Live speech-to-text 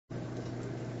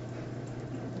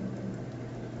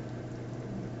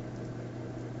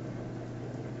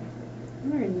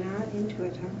We're not into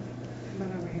it, huh?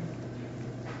 Come on over here.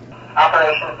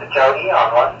 Operations to Jody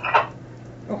on one.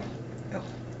 Oh.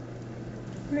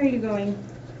 Where are you going?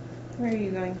 Where are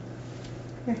you going?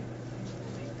 Here.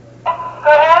 Go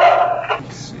ahead.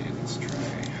 Let's see, let's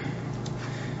try.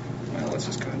 Well, let's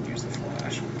just go ahead and use the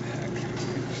flash. What the heck?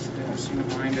 Still seem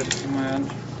to mind it too much.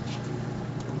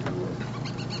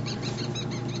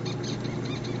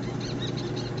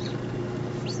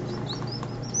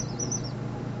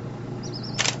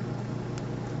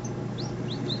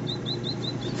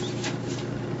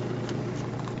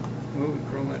 Oh, we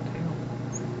curl that tail.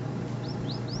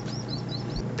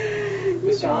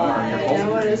 I know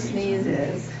what a sneeze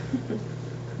is.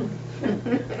 I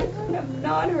have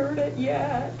not heard it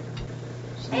yet.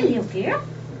 Hey, little girl.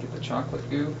 Get the chocolate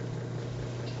goo.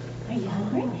 Are you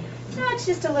hungry? No, it's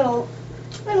just a little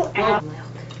apple milk.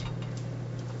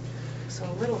 So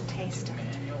a little taste of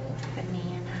Manual.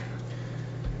 banana.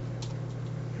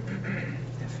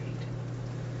 Defeat.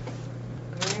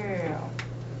 Girl.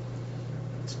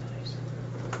 That's nice.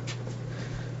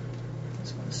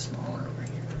 This one's smaller over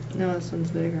here. No, this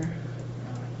one's bigger.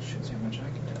 Shows you how much I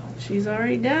can tell. She's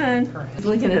already done. Her head. She's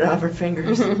licking it off her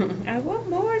fingers. I want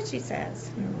more, she says.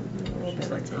 A little She's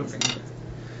bit like of pooping. taste.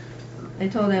 I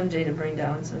told MJ to bring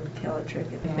down some Calatrick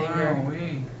at the finger.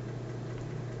 Wow-wee.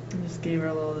 I just gave her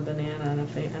a little of the banana on her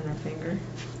finger.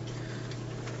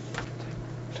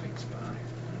 Tight spot.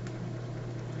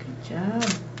 Good job.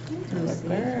 Good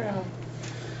girl.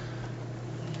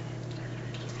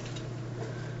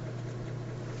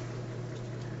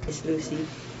 It's Lucy.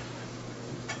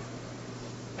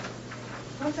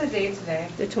 What's the date today?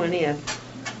 The 20th.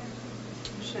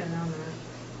 I should have known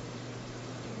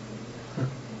that.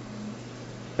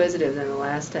 Inquisitive than the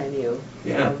last time you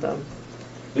Yeah. held them.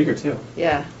 Bigger too.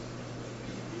 Yeah.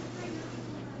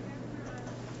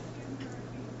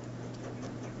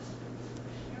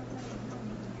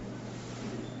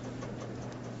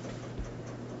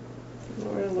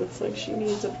 Laura looks like she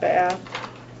needs a bath.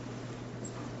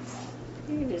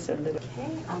 You just have to.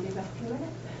 Okay, I'll be back in a minute.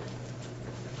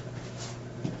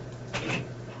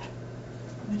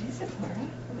 What is it, Laura?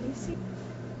 What do you see?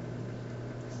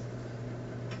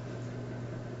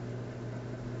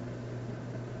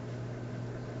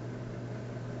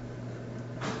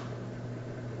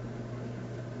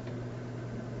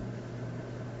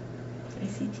 I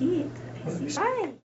see teeth. I see. Hi.